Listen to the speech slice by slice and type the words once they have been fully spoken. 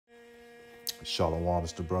Shalom,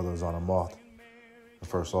 it's the brothers on a moth.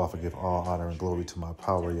 First off, I give all honor and glory to my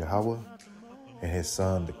power, Yahweh, and his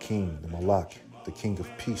son, the king, the Malak, the king of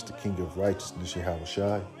peace, the king of righteousness, Yahweh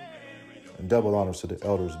Shai. And double honors to the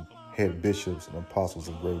elders, head bishops, and apostles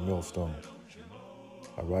of Great Millstone.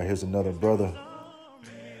 All right, here's another brother,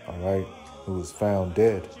 all right, who was found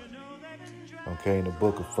dead. Okay, in the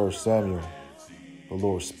book of 1 Samuel, the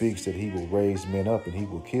Lord speaks that he will raise men up and he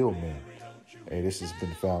will kill men. Hey, this has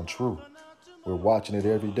been found true. We're watching it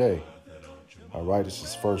every day. All right, this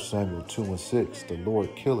is 1 Samuel 2:6. The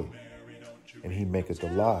Lord killeth, and he maketh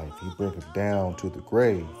alive. He bringeth down to the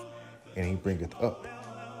grave, and he bringeth up.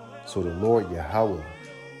 So the Lord Yahweh,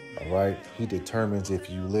 all right, he determines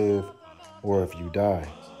if you live or if you die.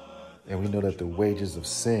 And we know that the wages of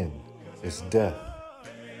sin is death.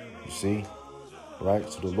 You see, right?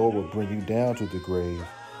 So the Lord will bring you down to the grave,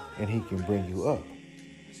 and he can bring you up.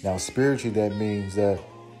 Now, spiritually, that means that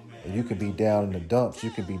you can be down in the dumps.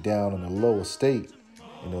 You can be down in a low estate,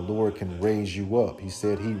 and the Lord can raise you up. He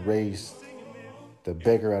said he raised the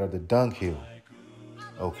beggar out of the dunghill.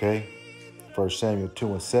 Okay. 1 Samuel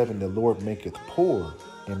 2:7, the Lord maketh poor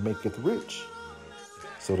and maketh rich.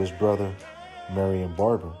 So this brother, Marion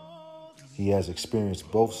Barber, he has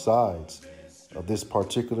experienced both sides of this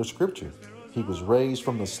particular scripture. He was raised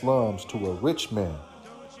from the slums to a rich man.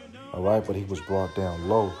 All right. But he was brought down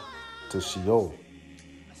low to Sheol.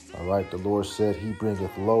 All right, the Lord said he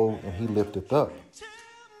bringeth low and he lifteth up.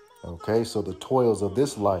 Okay, so the toils of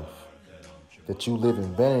this life, that you live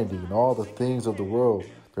in vanity and all the things of the world,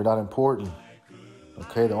 they're not important.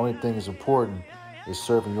 Okay, the only thing is important is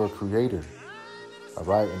serving your creator. All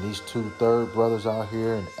right, and these 2/3 brothers out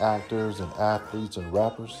here and actors and athletes and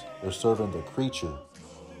rappers, they're serving the creature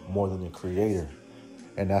more than the creator.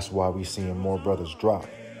 And that's why we seeing more brothers drop.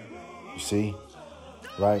 You see?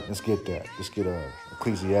 Right? Let's get that. Let's get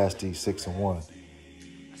Ecclesiastes 6:1.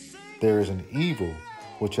 There is an evil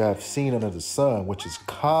which I have seen under the sun, which is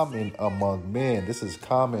common among men. This is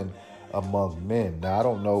common among men. Now, I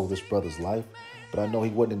don't know this brother's life, but I know he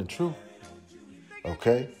wasn't in the truth.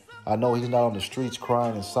 Okay? I know he's not on the streets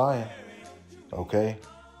crying and sighing. Okay?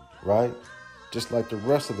 Right? Just like the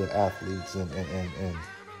rest of the athletes and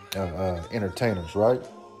entertainers, right?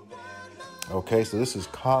 Okay, so this is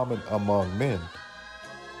common among men.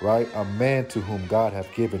 Right? A man to whom God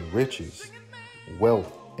hath given riches,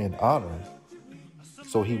 wealth, and honor.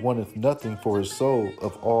 So he wanteth nothing for his soul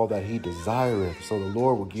of all that he desireth. So the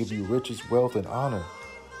Lord will give you riches, wealth, and honor.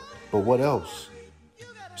 But what else?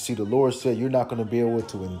 See, the Lord said you're not going to be able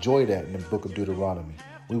to enjoy that in the book of Deuteronomy.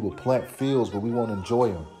 We will plant fields, but we won't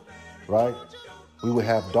enjoy them. Right? We will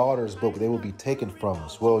have daughters, but they will be taken from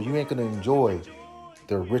us. Well, you ain't going to enjoy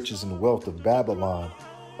the riches and wealth of Babylon.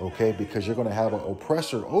 Okay, because you're going to have an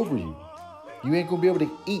oppressor over you. You ain't going to be able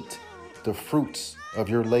to eat the fruits of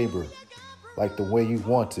your labor like the way you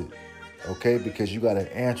want it. Okay, because you got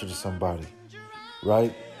to answer to somebody.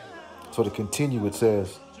 Right? So to continue, it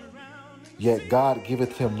says, yet God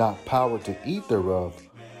giveth him not power to eat thereof,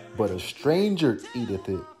 but a stranger eateth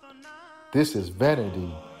it. This is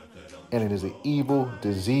vanity, and it is an evil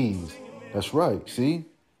disease. That's right. See?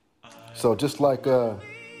 So just like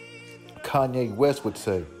Kanye West would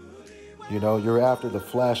say, you know, you're after the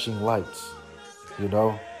flashing lights. You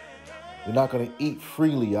know, you're not going to eat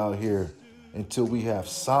freely out here until we have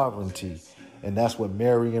sovereignty. And that's what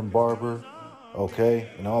Marion Barber, okay,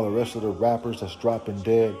 and all the rest of the rappers that's dropping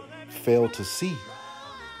dead fail to see.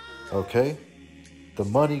 Okay, the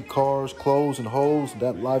money, cars, clothes, and hoes,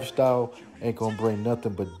 that lifestyle ain't going to bring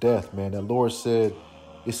nothing but death, man. The Lord said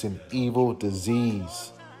it's an evil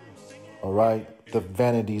disease. All right, the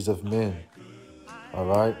vanities of men. All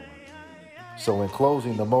right. So in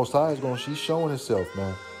closing, the Most High he's showing himself,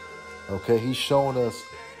 man. Okay, he's showing us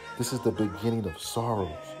this is the beginning of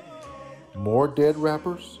sorrows. More dead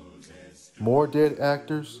rappers, more dead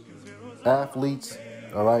actors, athletes,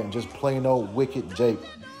 all right, and just plain old wicked Jake,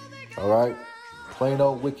 all right? Plain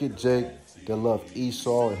old wicked Jake that loved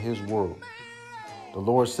Esau and his world. The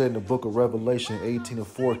Lord said in the book of Revelation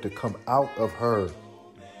 18:4 to come out of her,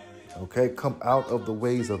 okay? Come out of the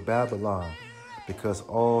ways of Babylon, because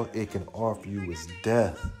all it can offer you is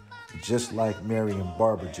death, just like Marion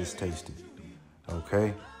Barber just tasted.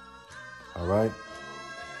 Okay? All right?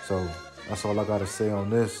 So that's all I got to say on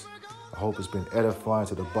this. I hope it's been edifying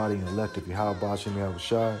to the body and elect of Yahweh Shem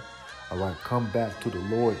Yahushai. All right, come back to the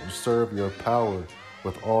Lord and serve your power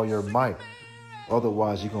with all your might.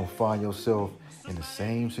 Otherwise, you're going to find yourself in the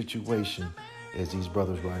same situation as these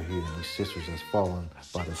brothers right here and these sisters that's fallen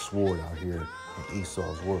by the sword out here in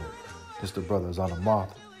Esau's world. This the brothers on the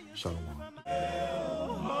moth. Shalom.